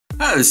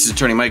Hi, this is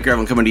Attorney Mike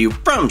Gravel coming to you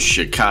from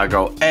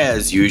Chicago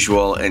as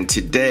usual, and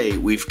today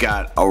we've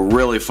got a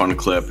really fun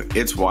clip.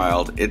 It's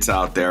wild, it's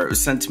out there. It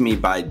was sent to me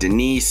by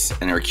Denise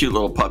and her cute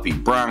little puppy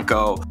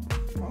Bronco.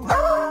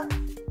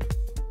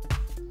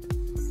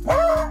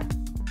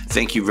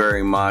 Thank you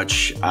very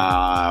much.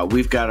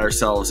 We've got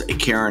ourselves a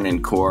Karen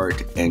in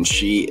court, and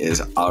she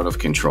is out of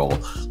control.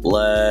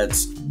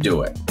 Let's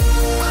do it.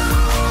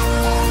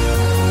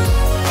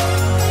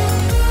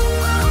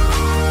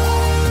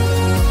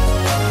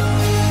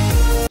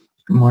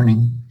 Good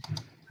morning.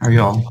 How are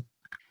you all? Good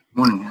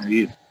morning. How are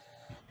you?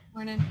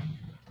 Morning.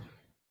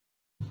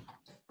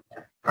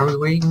 Are we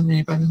waiting on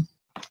anybody?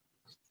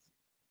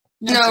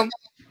 No.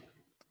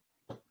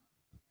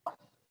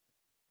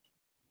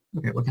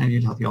 Okay, what can I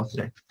do to help you all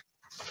today?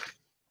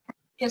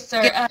 Yes,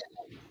 sir.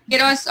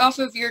 Get us off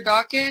of your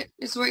docket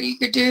is what you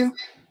could do.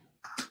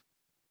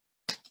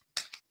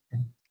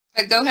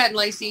 Go ahead,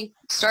 Lacey.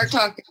 Start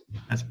talking.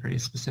 That's pretty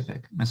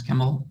specific. Ms.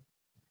 Kimball?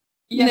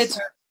 Yes,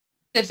 sir.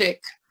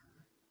 Specific.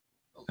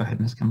 Go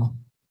ahead, Ms. Kimball.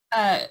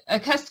 A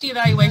custody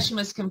evaluation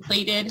was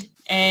completed,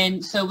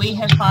 and so we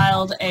have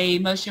filed a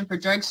motion for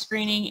drug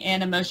screening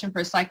and a motion for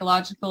a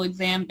psychological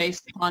exam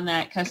based upon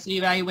that custody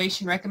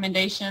evaluation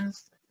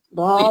recommendations.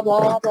 Blah,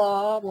 blah,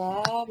 blah,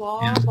 blah,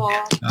 blah,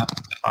 blah. Stop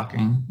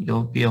talking.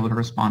 You'll be able to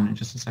respond in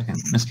just a second.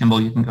 Ms.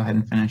 Kimball, you can go ahead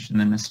and finish, and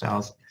then Ms.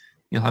 Stiles,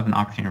 you'll have an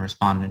opportunity to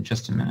respond in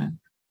just a minute.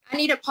 I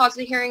need to pause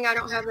the hearing. I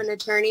don't have an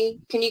attorney.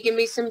 Can you give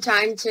me some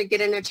time to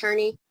get an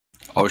attorney?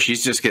 Oh,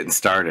 she's just getting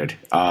started.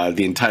 The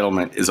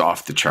entitlement is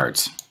off the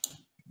charts.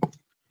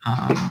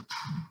 I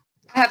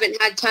haven't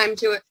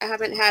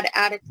had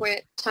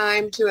adequate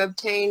time to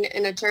obtain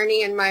an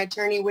attorney, and my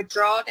attorney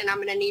withdrawed, and I'm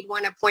going to need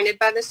one appointed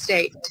by the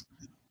state.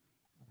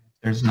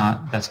 That's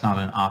not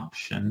an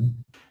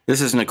option. This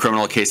isn't a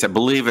criminal case. I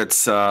believe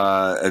it's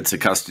a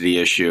custody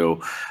issue.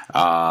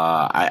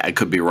 I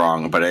could be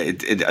wrong, but I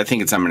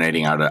think it's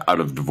emanating out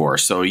of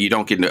divorce. So you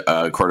don't get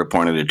a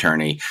court-appointed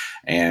attorney,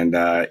 and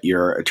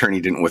your attorney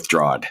didn't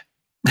withdraw it.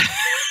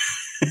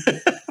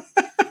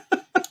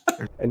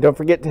 And don't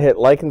forget to hit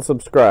like and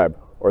subscribe,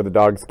 or the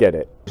dogs get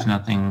it. There's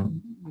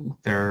nothing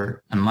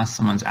there unless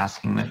someone's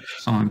asking that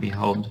someone be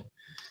held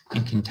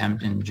in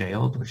contempt and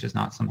jailed, which is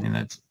not something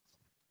that's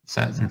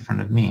said in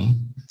front of me.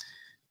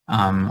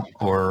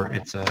 Or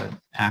it's a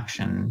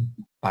action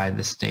by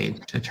the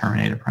state to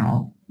terminate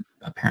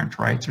a parent's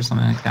rights or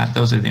something like that.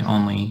 Those are the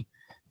only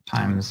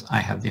times I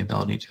have the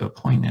ability to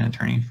appoint an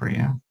attorney for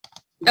you.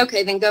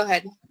 Okay, then go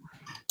ahead.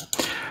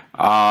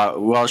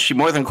 Well, she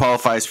more than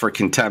qualifies for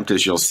contempt,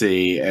 as you'll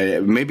see.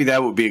 Maybe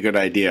that would be a good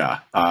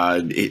idea.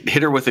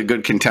 Hit her with a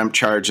good contempt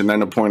charge, and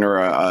then appoint her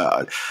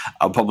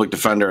a public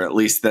defender. At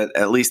least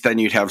then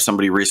you'd have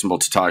somebody reasonable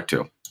to talk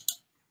to.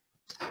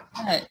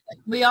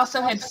 We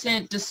also had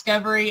sent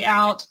discovery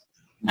out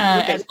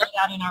as laid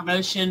out in our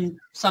motion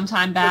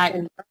sometime back.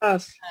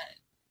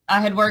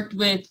 I had worked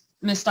with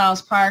Ms.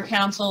 Stiles' prior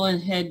counsel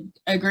and had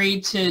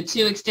agreed to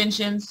 2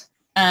 extensions,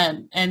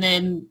 and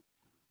then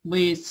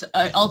we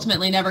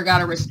ultimately never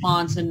got a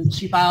response, and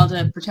she filed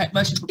a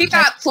motion for protection. You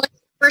got plenty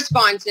of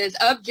responses.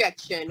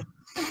 Objection.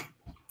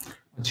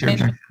 What's your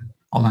objection?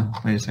 Hold on,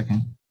 wait a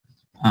second.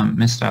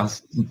 Ms.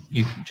 Stiles,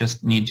 you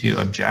just need to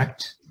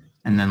object,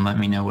 and then let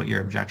me know what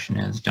your objection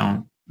is.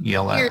 Don't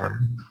yell at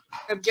her.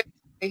 Objection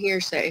to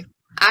hearsay.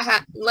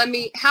 How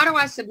do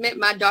I submit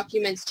my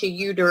documents to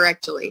you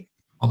directly?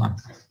 Hold on.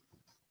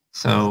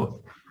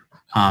 So,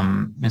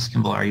 Ms.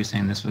 Kimball, are you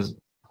saying this was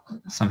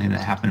something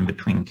that happened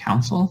between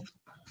counsel?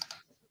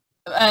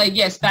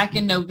 Yes, back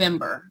in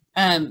November.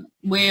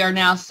 We are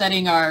now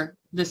setting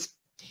this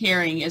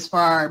hearing is for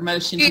our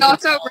motion. She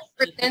also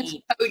represents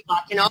Cody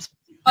and also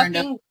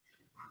fucking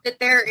sit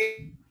there.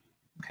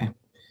 Okay.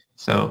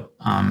 So,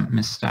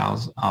 Ms.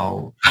 Stiles,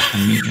 I'll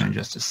unmute you in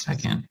just a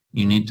second.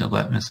 You need to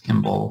let Ms.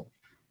 Kimball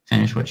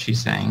finish what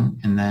she's saying,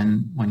 and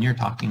then when you're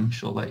talking,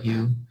 she'll let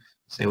you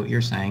say what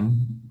you're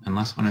saying,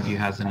 unless one of you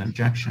has an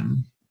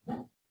objection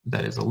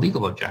that is a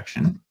legal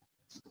objection.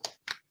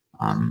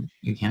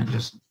 You can't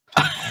just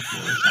talk about the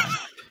other side.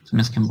 So,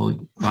 Ms.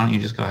 Kimball, why don't you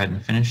just go ahead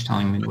and finish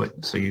telling me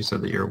what? So you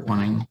said that you're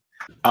wanting.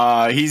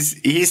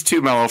 He's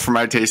too mellow for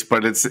my taste,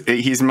 but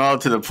he's mellow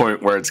to the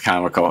point where it's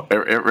comical.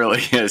 It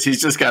really is.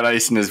 He's just got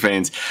ice in his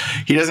veins.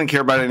 He doesn't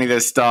care about any of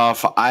this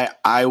stuff.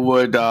 I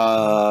would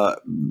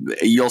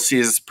you'll see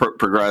as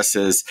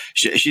progresses.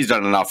 She's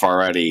done enough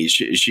already.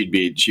 She'd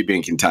be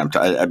in contempt.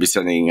 I'd be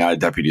sending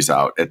deputies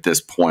out at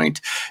this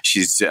point.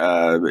 She's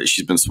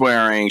been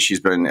swearing.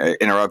 She's been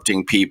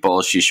interrupting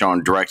people. She's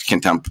shown direct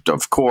contempt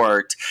of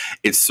court.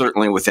 It's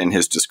certainly within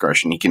his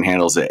discretion. He can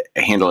handle it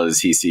as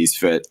he sees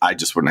fit. I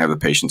just wouldn't have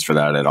the patience for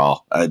that at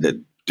all.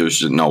 There's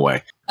just no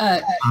way.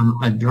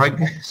 A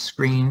drug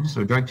screen,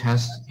 so a drug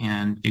test,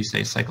 and do you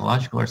say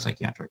psychological or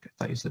psychiatric? I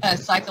thought you said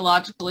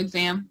psychological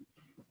exam.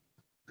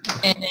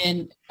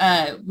 And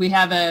then we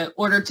have an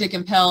order to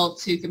compel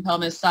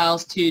Ms.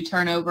 Stiles to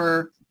turn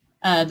over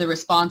the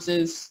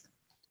responses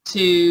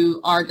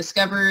to our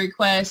discovery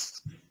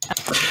request.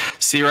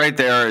 See, right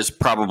there is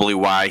probably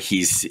why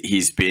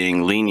he's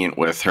being lenient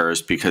with her,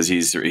 is because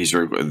he's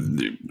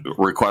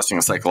requesting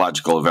a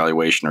psychological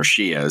evaluation, or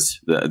she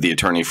is the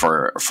attorney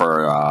for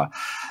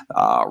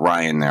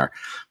Ryan there.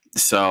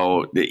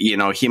 So, you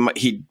know,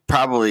 he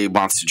probably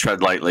wants to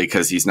tread lightly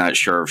because he's not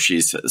sure if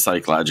she's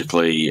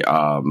psychologically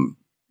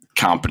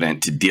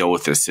competent to deal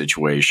with this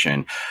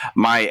situation.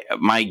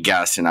 My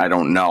guess, and I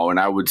don't know, and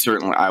I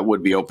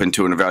would be open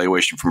to an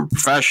evaluation from a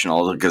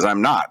professional because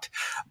I'm not.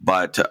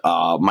 But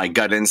my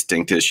gut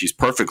instinct is she's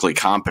perfectly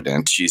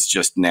competent. She's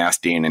just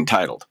nasty and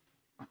entitled.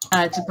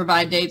 To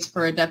provide dates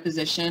for a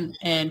deposition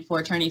and for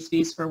attorney's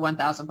fees for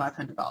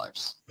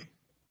 $1,500.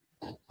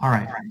 All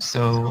right.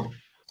 So,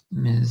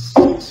 Ms.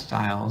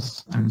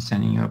 Stiles, I'm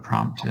sending you a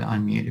prompt to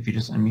unmute. If you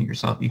just unmute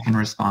yourself, you can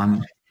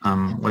respond.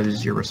 What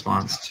is your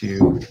response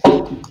to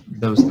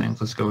those things?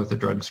 Let's go with the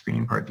drug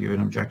screening part. Do you have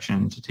an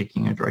objection to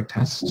taking a drug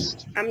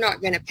test? I'm not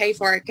going to pay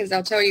for it because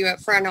I'll tell you up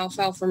front I'll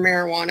file for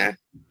marijuana.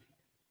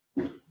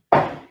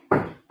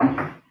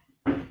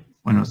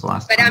 When was the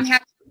last time? But I'm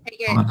happy to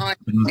take it on.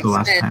 When was the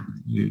last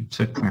time you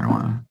took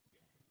marijuana?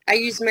 I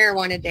use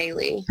marijuana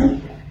daily.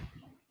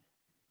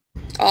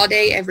 All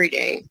day, every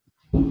day.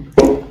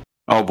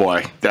 Oh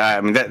boy, I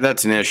mean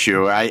that's an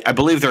issue. I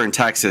believe they're in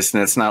Texas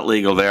and it's not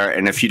legal there.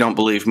 And if you don't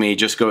believe me,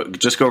 just go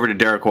over to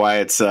Derek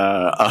Wyatt's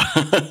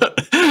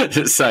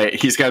site.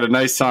 He's got a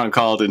nice song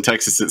called "In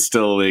Texas It's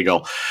Still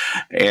Illegal,"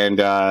 and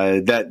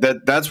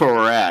that's where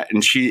we're at.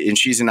 And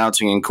she's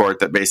announcing in court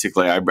that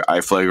basically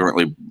I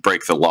flagrantly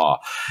break the law.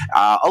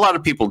 A lot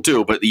of people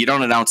do, but you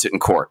don't announce it in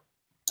court.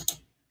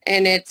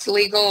 And it's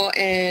legal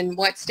in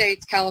what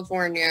states?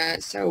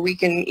 California. So we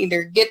can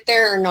either get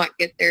there or not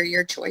get there.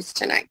 Your choice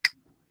tonight.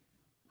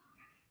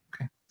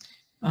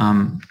 So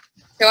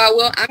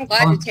I'm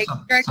glad to take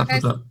the drug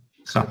test.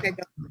 Okay,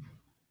 go.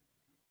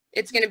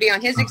 It's going to be on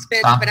his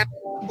expense, but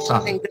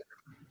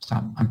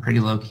Stop. I'm pretty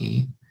low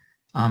key.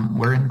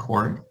 We're in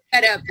court.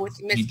 Fed up with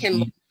Miss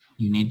Kimball.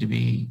 You need to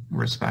be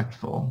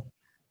respectful.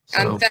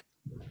 So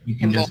you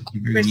can just,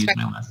 if you're going to use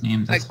my last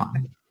name, that's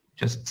fine.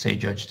 Just say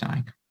Judge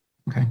Tanike.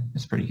 Okay,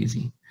 it's pretty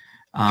easy.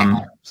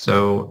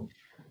 So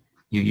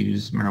you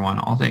use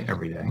marijuana all day,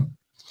 every day.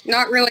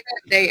 Not really all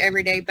day,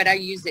 every day, but I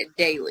use it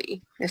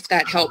daily, if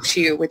that helps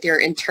you with your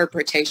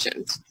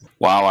interpretations.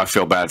 Wow, I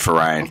feel bad for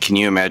Ryan. Can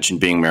you imagine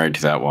being married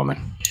to that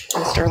woman?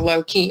 Mr.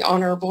 Low-Key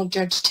Honorable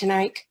Judge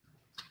Tanike.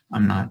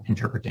 I'm not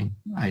interpreting.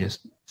 I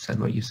just said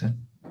what you said.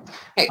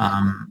 Hey.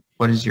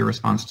 What is your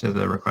response to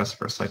the request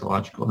for a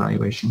psychological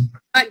evaluation?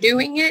 I'm not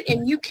doing it,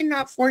 and you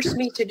cannot force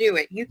me to do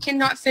it. You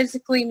cannot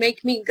physically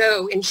make me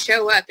go and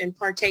show up and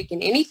partake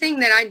in anything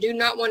that I do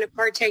not want to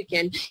partake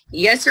in.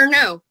 Yes or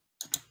no?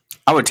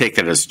 I would take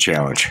that as a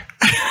challenge.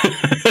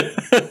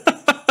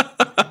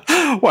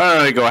 Why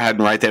don't I go ahead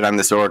and write that on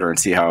this order and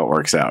see how it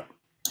works out?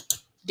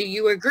 Do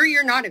you agree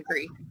or not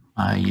agree?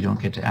 You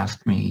don't get to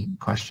ask me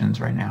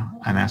questions right now.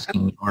 I'm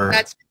asking your.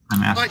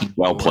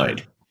 Well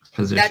played.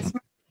 Position. That's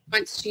my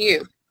response to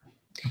you.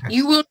 Okay.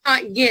 You will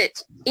not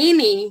get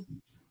any.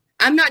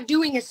 I'm not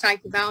doing a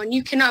psych eval, and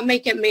you cannot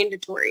make it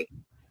mandatory.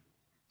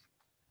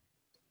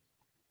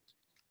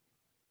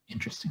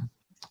 Interesting.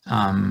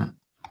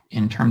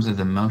 In terms of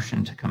the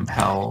motion to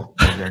compel,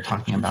 they're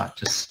talking about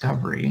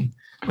discovery.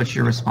 What's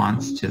your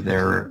response to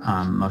their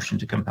motion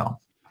to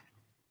compel?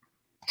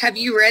 Have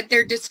you read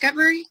their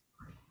discovery?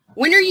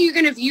 When are you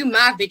going to view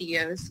my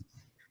videos?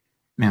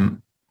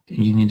 Ma'am,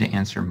 you need to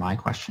answer my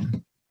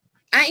question.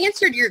 I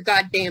answered your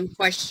goddamn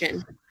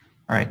question.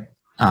 All right.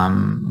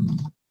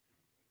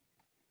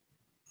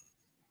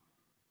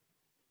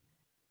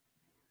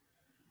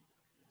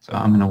 So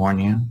I'm going to warn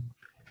you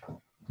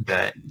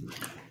that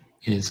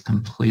it is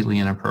completely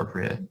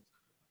inappropriate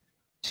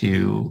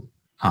to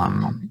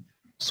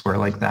swear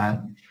like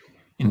that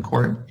in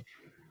court.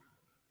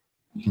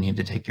 You need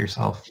to take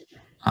yourself,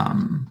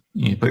 you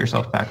need to put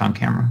yourself back on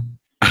camera.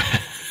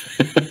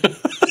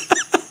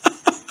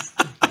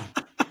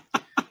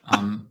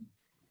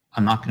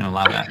 I'm not going to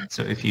allow that.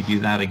 So if you do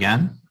that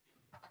again,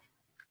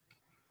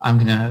 I'm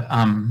going to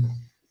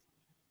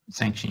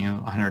sanction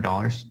you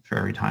 $100 for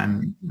every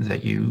time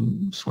that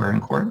you swear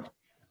in court,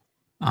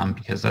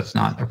 because that's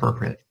not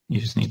appropriate. You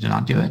just need to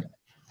not do it.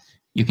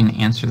 You can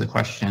answer the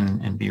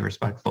question and be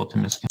respectful to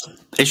Ms. Kimball.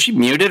 Is she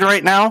muted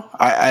right now?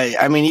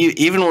 I mean,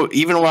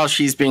 even while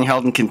she's being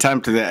held in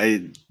contempt,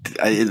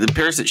 it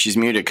appears that she's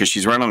muted because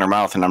she's running her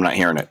mouth and I'm not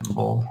hearing it.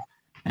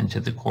 And to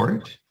the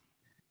court.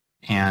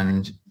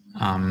 And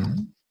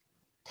I'm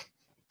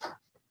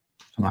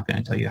not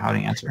going to tell you how to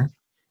answer,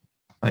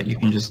 but you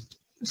can just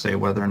say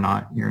whether or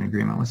not you're in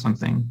agreement with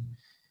something.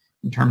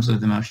 In terms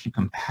of the motion to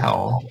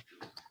compel,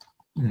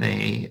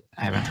 I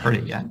haven't heard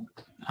it yet.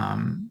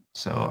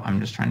 So I'm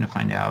just trying to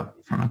find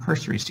out from a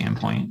cursory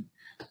standpoint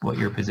what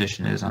your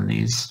position is on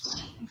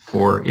these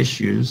 4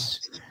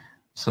 issues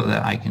so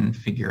that I can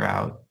figure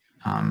out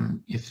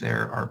if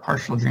there are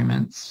partial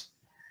agreements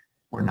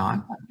or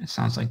not. It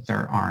sounds like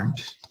there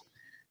aren't.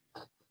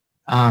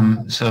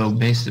 So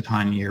based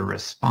upon your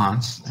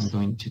response, I'm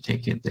going to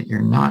take it that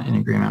you're not in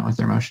agreement with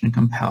their motion to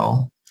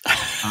compel.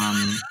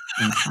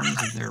 in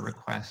terms of their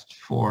request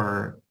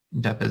for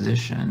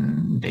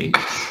deposition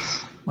dates,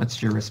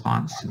 what's your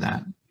response to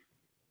that?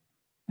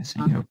 I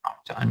sent you a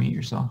prompt to unmute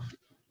yourself.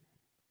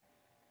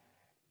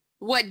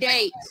 What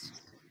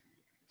dates?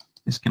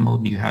 Ms. Kimball,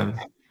 do you have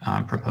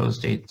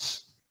proposed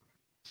dates?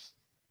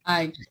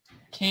 I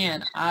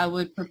can. I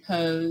would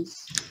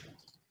propose.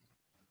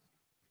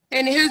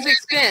 And whose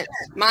expense?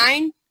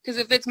 Mine? Because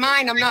if it's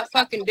mine, I'm not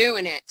fucking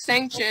doing it.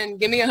 Sanction.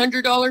 Give me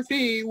 $100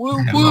 fee. Woo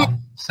woo.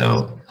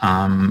 So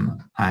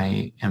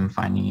I am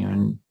finding you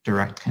in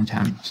direct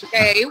contempt.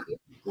 Okay.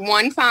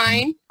 One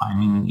fine.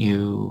 Finding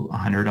you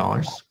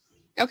 $100.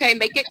 Okay,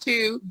 make it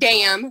 2.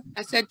 Damn.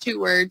 I said 2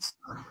 words.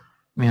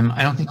 Ma'am,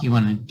 I don't think you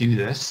want to do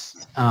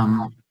this.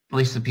 At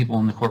least the people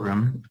in the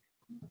courtroom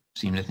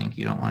seem to think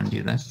you don't want to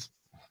do this.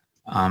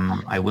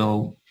 I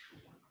will,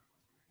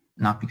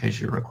 not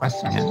because you're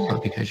requesting it,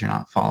 but because you're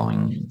not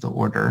following the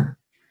order.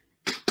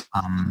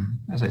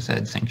 As I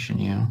said, sanction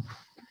you.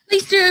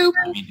 Please do.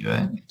 Let me do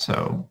it.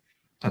 So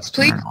that's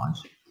Please. $200.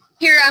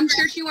 Here, I'm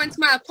sure she wants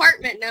my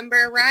apartment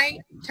number, right?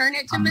 Turn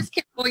it to Miss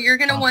Kimball. You're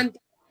going to want...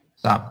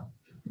 Stop.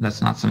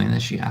 That's not something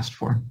that she asked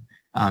for.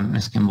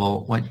 Ms.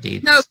 Kimball, what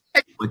dates? No,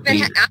 what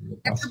dates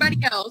everybody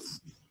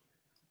else.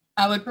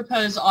 I would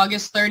propose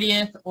August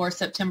 30th or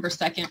September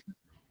 2nd.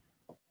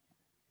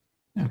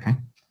 Okay.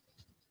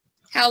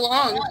 How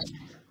long?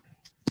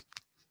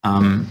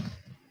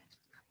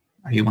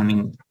 Are you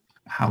wanting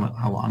how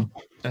long?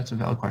 That's a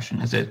valid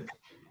question. Is it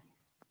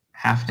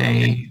half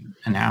day,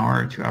 an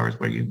hour, 2 hours?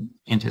 What are you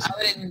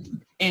anticipating? I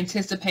would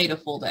anticipate a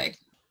full day.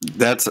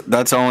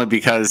 That's only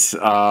because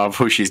of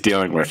who she's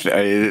dealing with.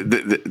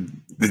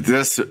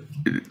 This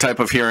type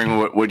of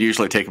hearing would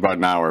usually take about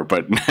an hour,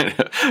 but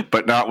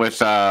but not with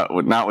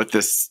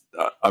this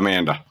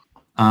Amanda.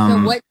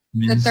 So what?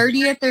 The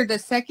 30th or the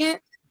 2nd?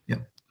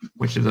 Yep.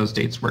 Which of those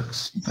dates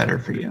works better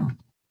for you,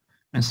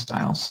 Ms.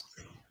 Stiles?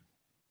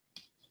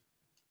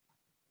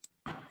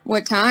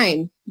 What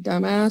time,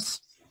 dumbass?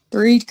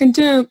 3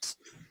 contempts.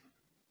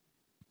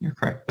 You're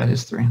correct. That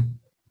is 3.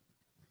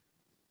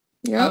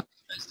 Yep.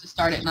 Supposed to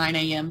start at 9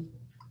 a.m.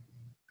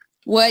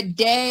 What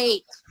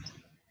date?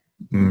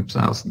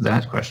 Stiles,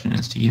 that question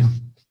is to you.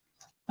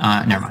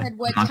 Never mind. I said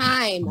what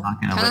time?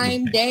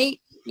 Time,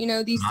 date. You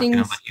know, these things.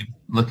 You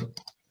look,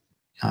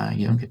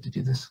 you don't get to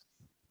do this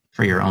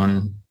for your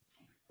own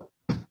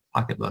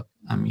pocketbook.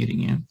 I'm muting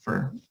you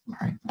for, all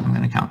right, I'm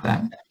going to count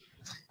that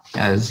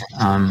as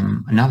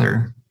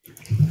another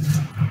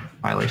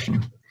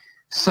violation.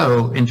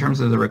 So in terms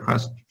of the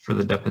request for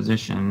the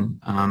deposition,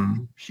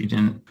 she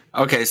didn't.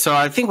 Okay, so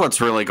I think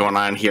what's really going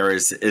on here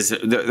is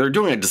they're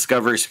doing a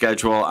discovery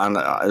schedule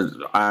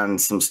on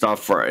some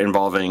stuff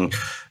involving,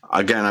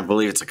 again, I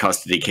believe it's a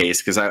custody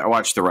case because I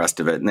watched the rest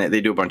of it, and they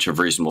do a bunch of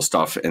reasonable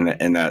stuff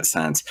in that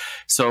sense.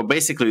 So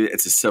basically,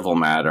 it's a civil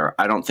matter.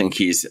 I don't think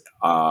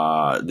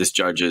this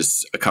judge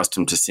is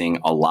accustomed to seeing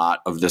a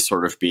lot of this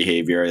sort of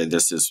behavior.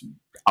 This is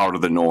out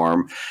of the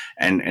norm,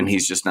 and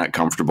he's just not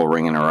comfortable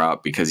ringing her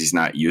up because he's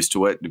not used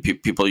to it.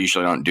 People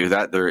usually don't do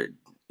that. They're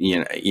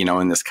you know,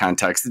 in this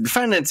context, the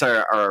defendants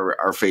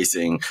are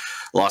facing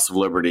loss of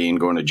liberty and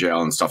going to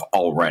jail and stuff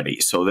already,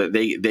 so that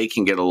they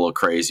can get a little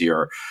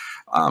crazier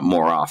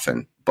more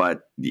often.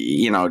 But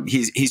you know,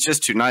 he's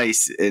just too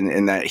nice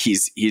in that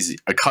he's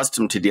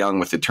accustomed to dealing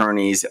with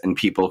attorneys and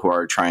people who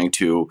are trying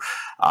to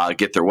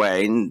get their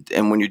way,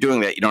 and when you're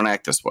doing that, you don't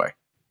act this way.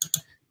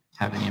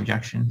 Have any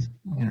objections?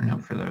 I'm going to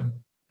note for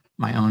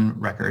my own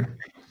record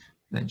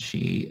that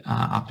she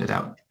opted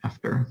out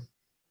after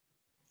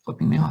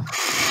flipping me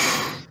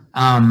off.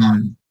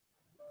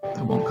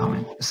 I won't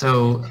comment.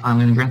 So I'm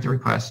going to grant the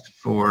request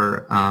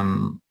for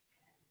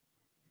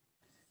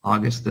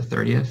August the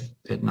 30th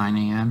at 9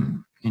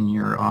 a.m. in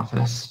your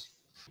office.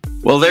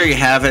 Well, there you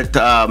have it.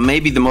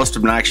 Maybe the most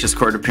obnoxious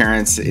court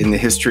appearance in the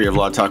history of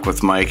Law Talk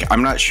with Mike.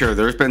 I'm not sure.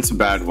 There's been some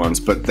bad ones,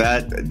 but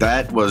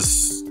that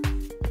was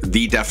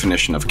the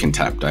definition of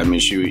contempt. I mean,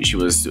 she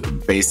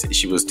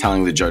was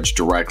telling the judge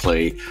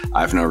directly,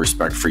 I have no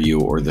respect for you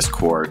or this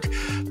court.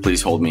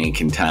 Please hold me in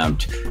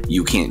contempt.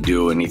 You can't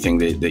do anything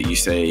that you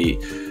say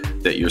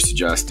that you're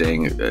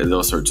suggesting,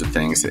 those sorts of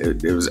things.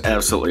 It was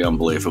absolutely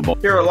unbelievable.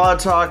 Here at Law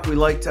Talk, we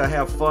like to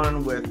have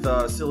fun with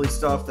silly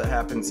stuff that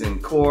happens in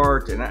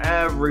court, and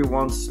every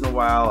once in a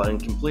while, and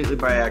completely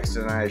by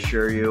accident, I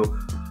assure you,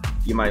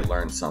 you might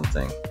learn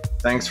something.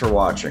 Thanks for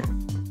watching.